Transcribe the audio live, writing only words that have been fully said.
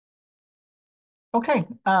Okay,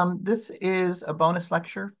 this is a bonus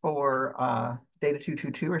lecture for Data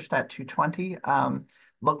 222 or Stat 220,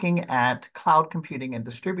 looking at cloud computing and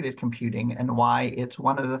distributed computing and why it's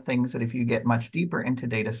one of the things that if you get much deeper into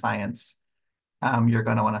data science, you're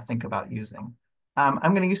going to want to think about using. I'm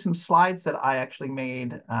going to use some slides that I actually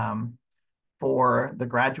made for the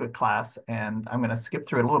graduate class, and I'm going to skip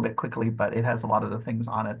through it a little bit quickly, but it has a lot of the things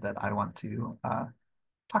on it that I want to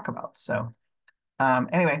talk about. So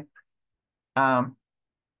anyway, um,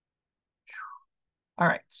 all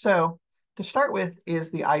right, so to start with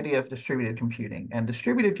is the idea of distributed computing. And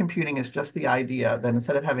distributed computing is just the idea that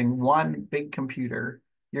instead of having one big computer,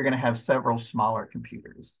 you're going to have several smaller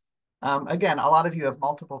computers. Again, a lot of you have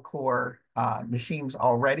multiple core machines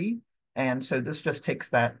already. And so this just takes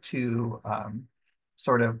that to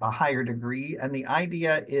sort of a higher degree. And the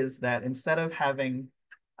idea is that instead of having,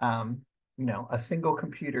 um, a single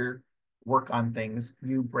computer work on things,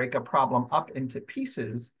 you break a problem up into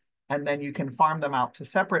pieces and then you can farm them out to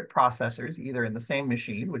separate processors, either in the same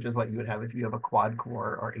machine, which is what you would have if you have a quad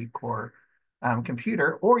core or 8-core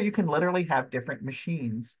computer, or you can literally have different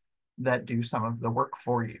machines that do some of the work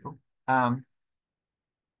for you.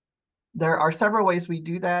 There are several ways we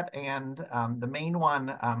do that, and the main one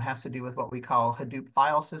has to do with what we call Hadoop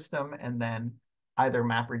file system, and then either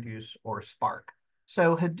MapReduce or Spark.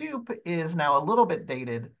 So Hadoop is now a little bit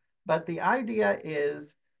dated, but the idea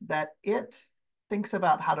is that it thinks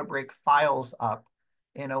about how to break files up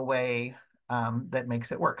in a way that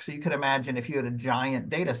makes it work. So you could imagine if you had a giant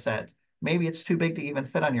data set, maybe it's too big to even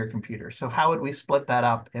fit on your computer. So how would we split that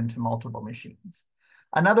up into multiple machines?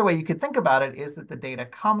 Another way you could think about it is that the data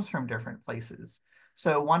comes from different places.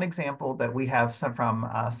 So one example that we have from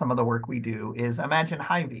some of the work we do is imagine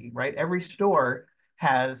Hy-Vee, right? Every store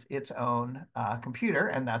has its own computer,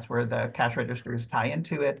 and that's where the cash registers tie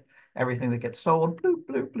into it. Everything that gets sold, bloop,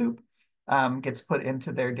 bloop, bloop, gets put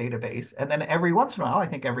into their database. And then every once in a while, I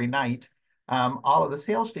think every night, all of the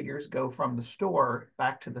sales figures go from the store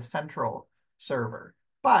back to the central server.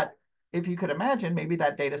 But if you could imagine, maybe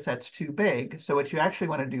that data set's too big. So what you actually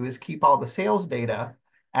want to do is keep all the sales data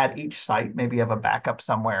at each site. Maybe you have a backup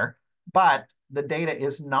somewhere, but the data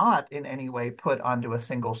is not in any way put onto a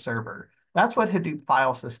single server. That's what Hadoop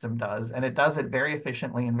file system does, and it does it very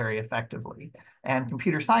efficiently and very effectively. And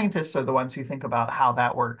computer scientists are the ones who think about how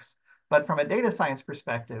that works. But from a data science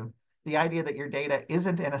perspective, the idea that your data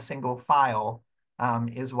isn't in a single file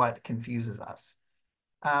is what confuses us.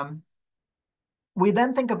 We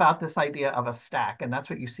then think about this idea of a stack, and that's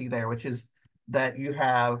what you see there, which is that you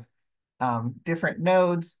have different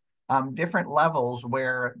nodes, different levels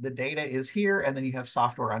where the data is here, and then you have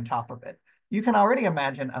software on top of it. You can already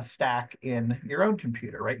imagine a stack in your own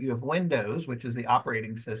computer, right? You have Windows, which is the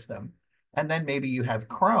operating system, and then maybe you have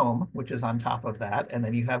Chrome, which is on top of that, and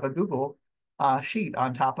then you have a Google sheet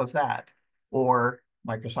on top of that, or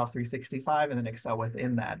Microsoft 365 and then Excel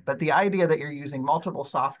within that. But the idea that you're using multiple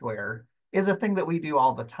software is a thing that we do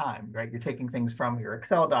all the time, right? You're taking things from your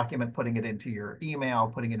Excel document, putting it into your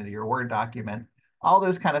email, putting it into your Word document, all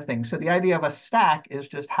those kind of things. So the idea of a stack is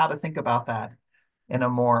just how to think about that in a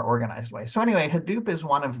more organized way. So anyway, Hadoop is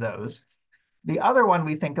one of those. The other one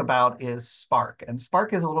we think about is Spark, and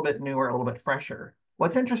Spark is a little bit newer, a little bit fresher.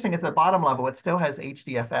 What's interesting is the bottom level, it still has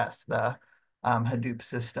HDFS, the Hadoop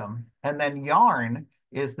system. And then Yarn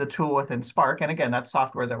is the tool within Spark. And again, that's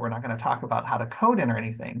software that we're not going to talk about how to code in or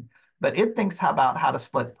anything, but it thinks about how to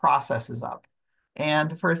split processes up.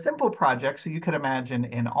 And for a simple project, so you could imagine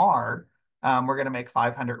in R, we're going to make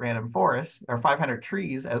 500 random forests or 500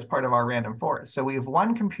 trees as part of our random forest. So we have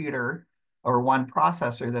one computer or one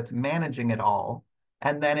processor that's managing it all.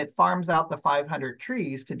 And then it farms out the 500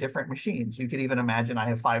 trees to different machines. You could even imagine I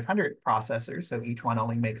have 500 processors, so each one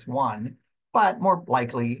only makes one, but more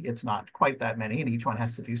likely it's not quite that many, and each one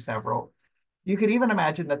has to do several. You could even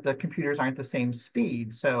imagine that the computers aren't the same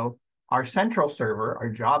speed. So our central server, our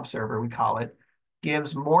job server, we call it,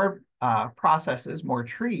 gives more processes, more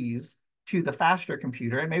trees to the faster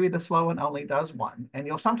computer, and maybe the slow one only does one. And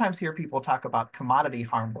you'll sometimes hear people talk about commodity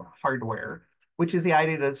hardware, which is the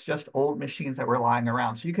idea that it's just old machines that were lying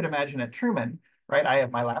around. So you could imagine at Truman, right? I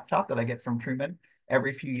have my laptop that I get from Truman.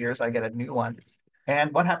 Every few years, I get a new one.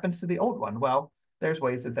 And what happens to the old one? Well, there's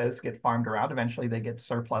ways that those get farmed around. Eventually, they get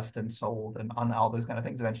surplused and sold, and on all those kind of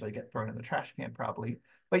things eventually get thrown in the trash can, probably.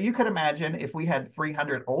 But you could imagine if we had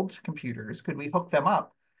 300 old computers, could we hook them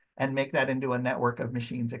up and make that into a network of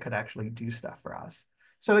machines that could actually do stuff for us?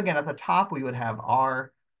 So again, at the top, we would have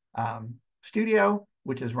our studio,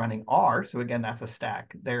 which is running R. So again, that's a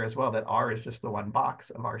stack there as well, that R is just the one box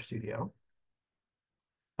of our studio.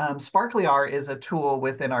 Sparkly R is a tool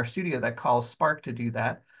within our studio that calls Spark to do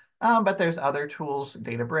that. But there's other tools,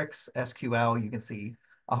 Databricks, SQL, you can see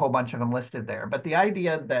a whole bunch of them listed there. But the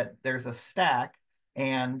idea that there's a stack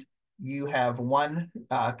and you have one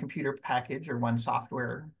computer package or one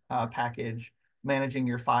software package managing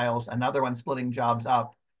your files, another one splitting jobs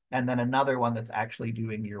up, and then another one that's actually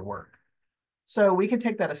doing your work. So we can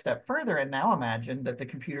take that a step further and now imagine that the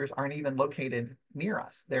computers aren't even located near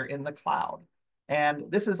us. They're in the cloud. And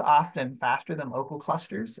this is often faster than local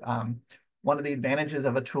clusters. One of the advantages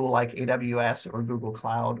of a tool like AWS or Google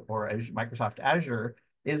Cloud or Microsoft Azure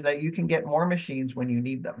is that you can get more machines when you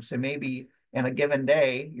need them. So maybe in a given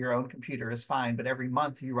day, your own computer is fine, but every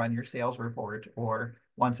month you run your sales report, or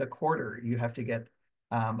once a quarter, you have to get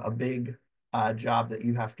a big job that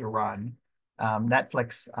you have to run.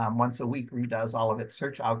 Netflix once a week redoes all of its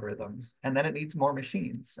search algorithms, and then it needs more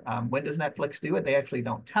machines. When does Netflix do it? They actually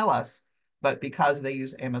don't tell us, but because they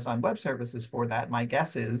use Amazon Web Services for that, my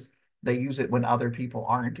guess is they use it when other people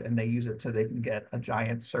aren't, and they use it so they can get a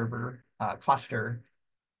giant server cluster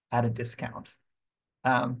at a discount.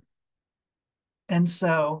 Um, and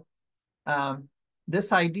so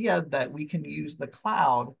this idea that we can use the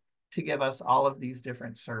cloud to give us all of these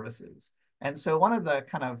different services. And so one of the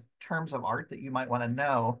kind of terms of art that you might want to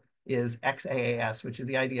know is XaaS, which is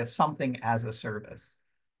the idea of something as a service.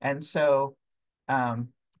 And so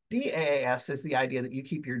DaaS is the idea that you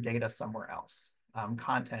keep your data somewhere else,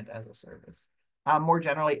 content as a service. More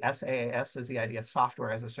generally, SaaS is the idea of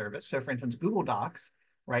software as a service. So for instance, Google Docs,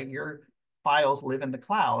 right? Your files live in the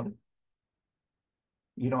cloud.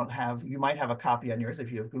 You might have a copy on yours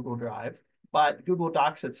if you have Google Drive, but Google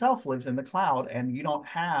Docs itself lives in the cloud, and you don't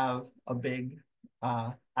have a big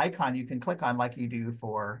icon you can click on like you do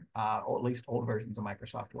for or at least old versions of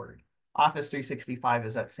Microsoft Word. Office 365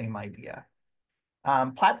 is that same idea.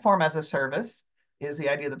 Platform as a service is the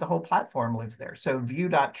idea that the whole platform lives there. So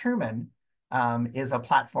View.Truman is a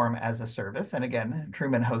platform as a service. And again,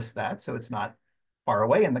 Truman hosts that, so it's not far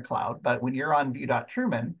away in the cloud. But when you're on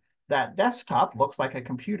View.Truman, that desktop looks like a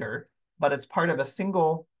computer, but it's part of a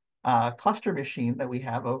single cluster machine that we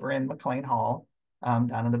have over in McLean Hall.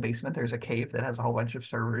 Down in the basement, there's a cave that has a whole bunch of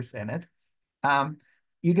servers in it.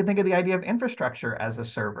 You can think of the idea of infrastructure as a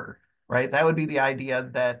server, right? That would be the idea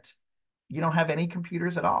that you don't have any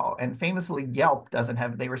computers at all. And famously, Yelp doesn't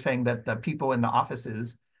have, they were saying that the people in the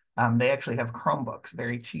offices, they actually have Chromebooks,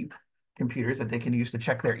 very cheap computers that they can use to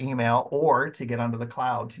check their email or to get onto the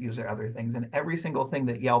cloud to use their other things. And every single thing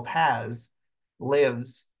that Yelp has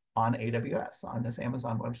lives on AWS, on this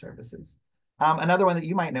Amazon Web Services. Another one that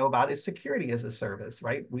you might know about is security as a service,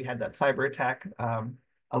 right? We had that cyber attack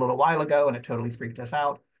a little while ago, and it totally freaked us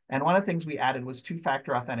out. And one of the things we added was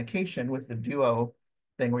two-factor authentication with the Duo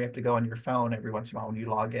thing where you have to go on your phone every once in a while when you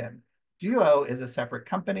log in. Duo is a separate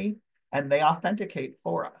company, and they authenticate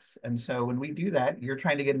for us. And so when we do that, you're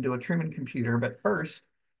trying to get into a Truman computer, but first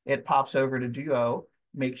it pops over to Duo,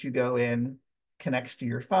 makes you go in, connects to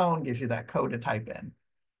your phone, gives you that code to type in.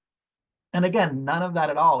 And again, none of that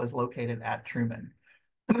at all is located at Truman.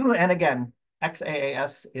 And again,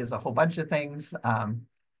 XaaS is a whole bunch of things.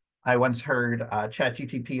 I once heard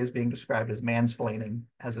ChatGTP is being described as mansplaining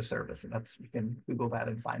as a service, and you can Google that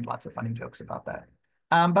and find lots of funny jokes about that.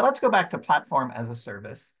 But let's go back to platform as a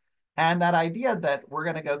service, and that idea that we're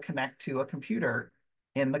going to go connect to a computer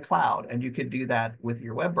in the cloud, and you could do that with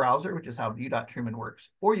your web browser, which is how View.Truman works,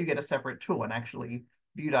 or you get a separate tool, and actually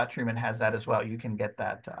View.Truman has that as well. You can get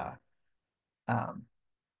that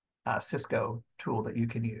Cisco tool that you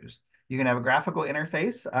can use. You can have a graphical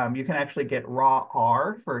interface. You can actually get raw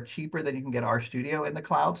R for cheaper than you can get RStudio in the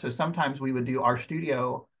cloud. So sometimes we would do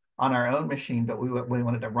RStudio on our own machine, but we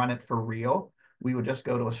wanted to run it for real. We would just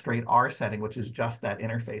go to a straight R setting, which is just that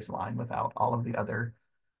interface line without all of the other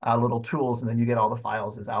little tools. And then you get all the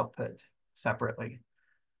files as output separately.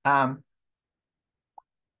 That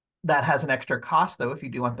has an extra cost, though, if you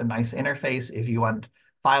do want the nice interface, if you want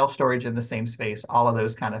file storage in the same space, all of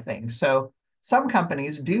those kind of things. So some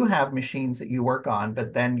companies do have machines that you work on,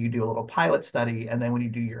 but then you do a little pilot study. And then when you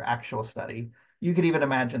do your actual study, you could even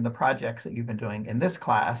imagine the projects that you've been doing in this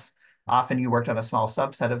class. Often you worked on a small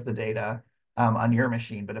subset of the data on your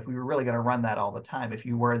machine. But if we were really going to run that all the time, if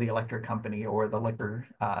you were the electric company or the liquor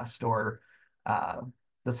store,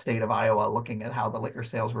 the state of Iowa, looking at how the liquor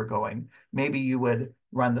sales were going, maybe you would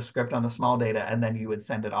run the script on the small data and then you would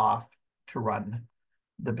send it off to run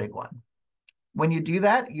the big one. When you do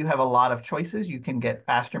that, you have a lot of choices. You can get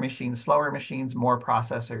faster machines, slower machines, more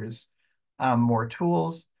processors, more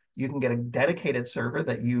tools. You can get a dedicated server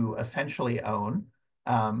that you essentially own.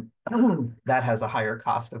 That has a higher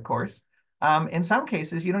cost, of course. In some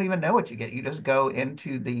cases, you don't even know what you get. You just go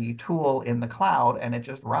into the tool in the cloud and it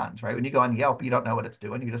just runs, right? When you go on Yelp, you don't know what it's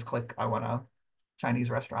doing. You just click, I want a Chinese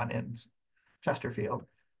restaurant in Chesterfield,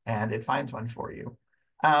 and it finds one for you.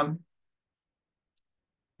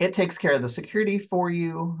 It takes care of the security for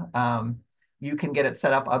you. You can get it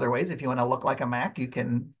set up other ways. If you want to look like a Mac, you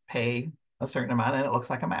can pay a certain amount and it looks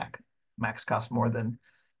like a Mac. Macs cost more than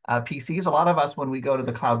PCs. A lot of us, when we go to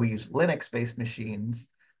the cloud, we use Linux-based machines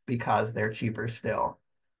because they're cheaper still.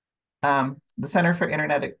 The Center for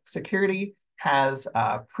Internet Security has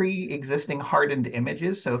pre-existing hardened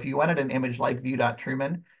images. So if you wanted an image like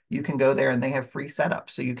view.truman, you can go there and they have free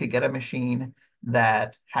setups. So you could get a machine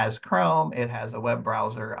that has Chrome, it has a web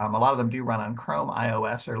browser. A lot of them do run on Chrome,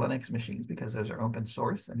 iOS, or Linux machines because those are open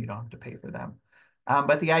source and you don't have to pay for them.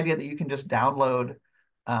 But the idea that you can just download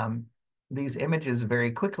these images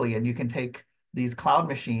very quickly and you can take these cloud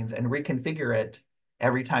machines and reconfigure it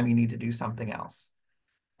every time you need to do something else.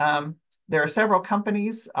 There are several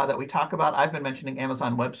companies that we talk about. I've been mentioning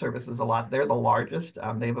Amazon Web Services a lot. They're the largest.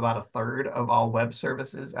 They have about a third of all web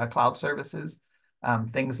services, cloud services.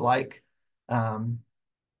 Things like um,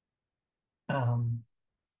 um,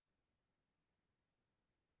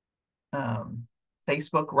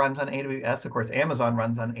 Facebook runs on AWS. Of course, Amazon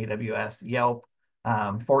runs on AWS. Yelp,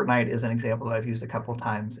 Fortnite is an example that I've used a couple of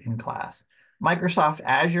times in class. Microsoft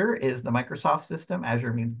Azure is the Microsoft system.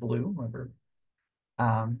 Azure means blue, remember?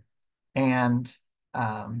 And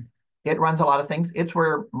it runs a lot of things. It's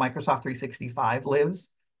where Microsoft 365 lives.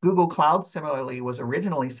 Google Cloud, similarly, was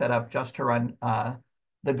originally set up just to run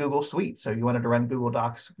the Google Suite. So you wanted to run Google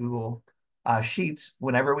Docs, Google Sheets.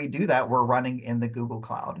 Whenever we do that, we're running in the Google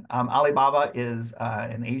Cloud. Alibaba is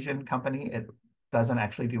an Asian company. It doesn't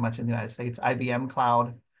actually do much in the United States. IBM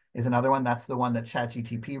Cloud is another one. That's the one that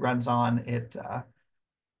ChatGPT runs on. It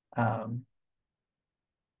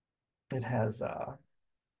has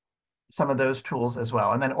some of those tools as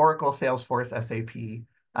well. And then Oracle, Salesforce, SAP.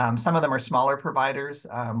 Some of them are smaller providers.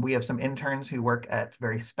 We have some interns who work at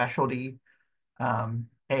very specialty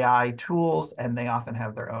AI tools, and they often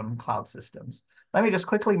have their own cloud systems. Let me just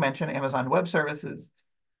quickly mention Amazon Web Services.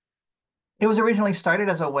 It was originally started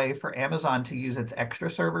as a way for Amazon to use its extra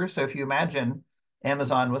servers. So if you imagine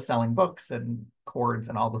Amazon was selling books and cords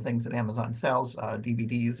and all the things that Amazon sells,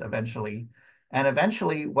 DVDs eventually. And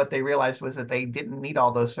eventually what they realized was that they didn't need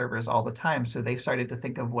all those servers all the time. So they started to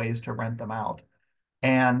think of ways to rent them out.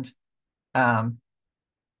 And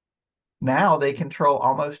now they control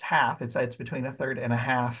almost half. It's between a third and a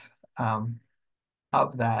half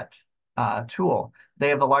of that tool. They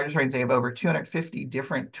have the largest range. They have over 250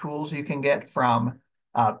 different tools you can get from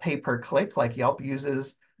pay-per-click, like Yelp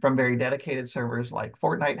uses, from very dedicated servers like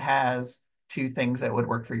Fortnite has, to things that would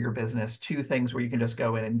work for your business, to things where you can just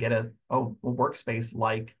go in and get a workspace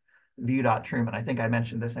like view.truman. I think I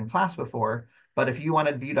mentioned this in class before, but if you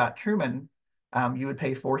wanted view.truman, you would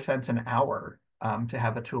pay 4 cents an hour to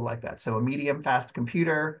have a tool like that. So a medium fast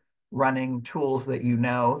computer running tools that you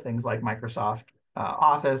know, things like Microsoft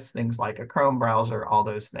Office, things like a Chrome browser, all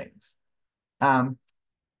those things.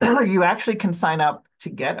 You actually can sign up to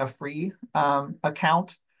get a free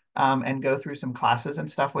account and go through some classes and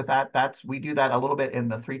stuff with that. We do that a little bit in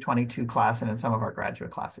the 322 class and in some of our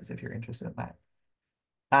graduate classes if you're interested in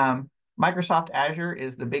that. Microsoft Azure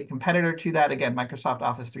is the big competitor to that. Again, Microsoft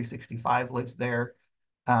Office 365 lives there.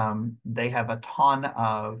 They have a ton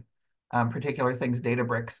of particular things.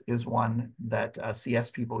 Databricks is one that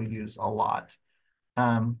CS people use a lot.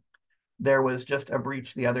 There was just a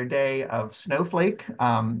breach the other day of Snowflake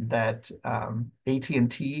that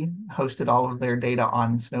AT&T hosted all of their data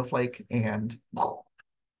on Snowflake, and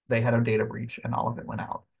they had a data breach and all of it went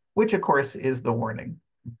out, which of course is the warning.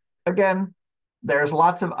 Again, there's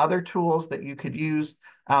lots of other tools that you could use.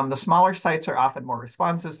 The smaller sites are often more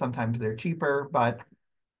responsive. Sometimes they're cheaper, but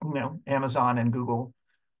Amazon and Google,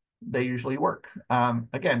 they usually work.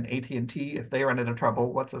 Again, AT&T, if they run into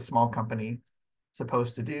trouble, what's a small company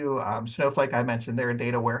supposed to do? Snowflake, I mentioned, they're a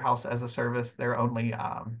data warehouse as a service. They're only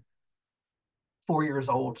 4 years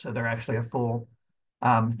old, so they're actually a full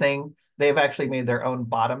thing. They've actually made their own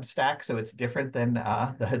bottom stack, so it's different than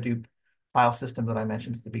the Hadoop file system that I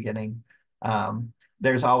mentioned at the beginning.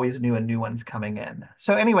 There's always new ones coming in.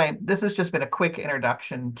 So anyway, this has just been a quick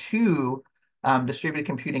introduction to distributed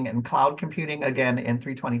computing and cloud computing. Again, in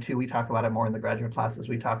 322, we talk about it more. In the graduate classes,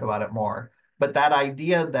 we talk about it more. But that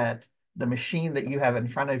idea that the machine that you have in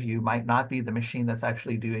front of you might not be the machine that's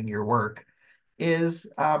actually doing your work is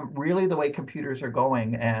really the way computers are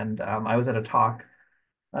going. And I was at a talk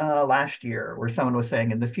last year where someone was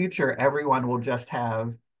saying in the future, everyone will just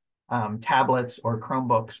have tablets or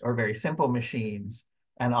Chromebooks or very simple machines.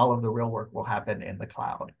 and all of the real work will happen in the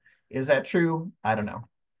cloud. Is that true? I don't know.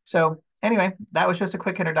 So anyway, that was just a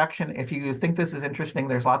quick introduction. If you think this is interesting,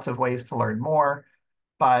 there's lots of ways to learn more,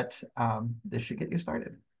 but this should get you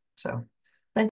started. So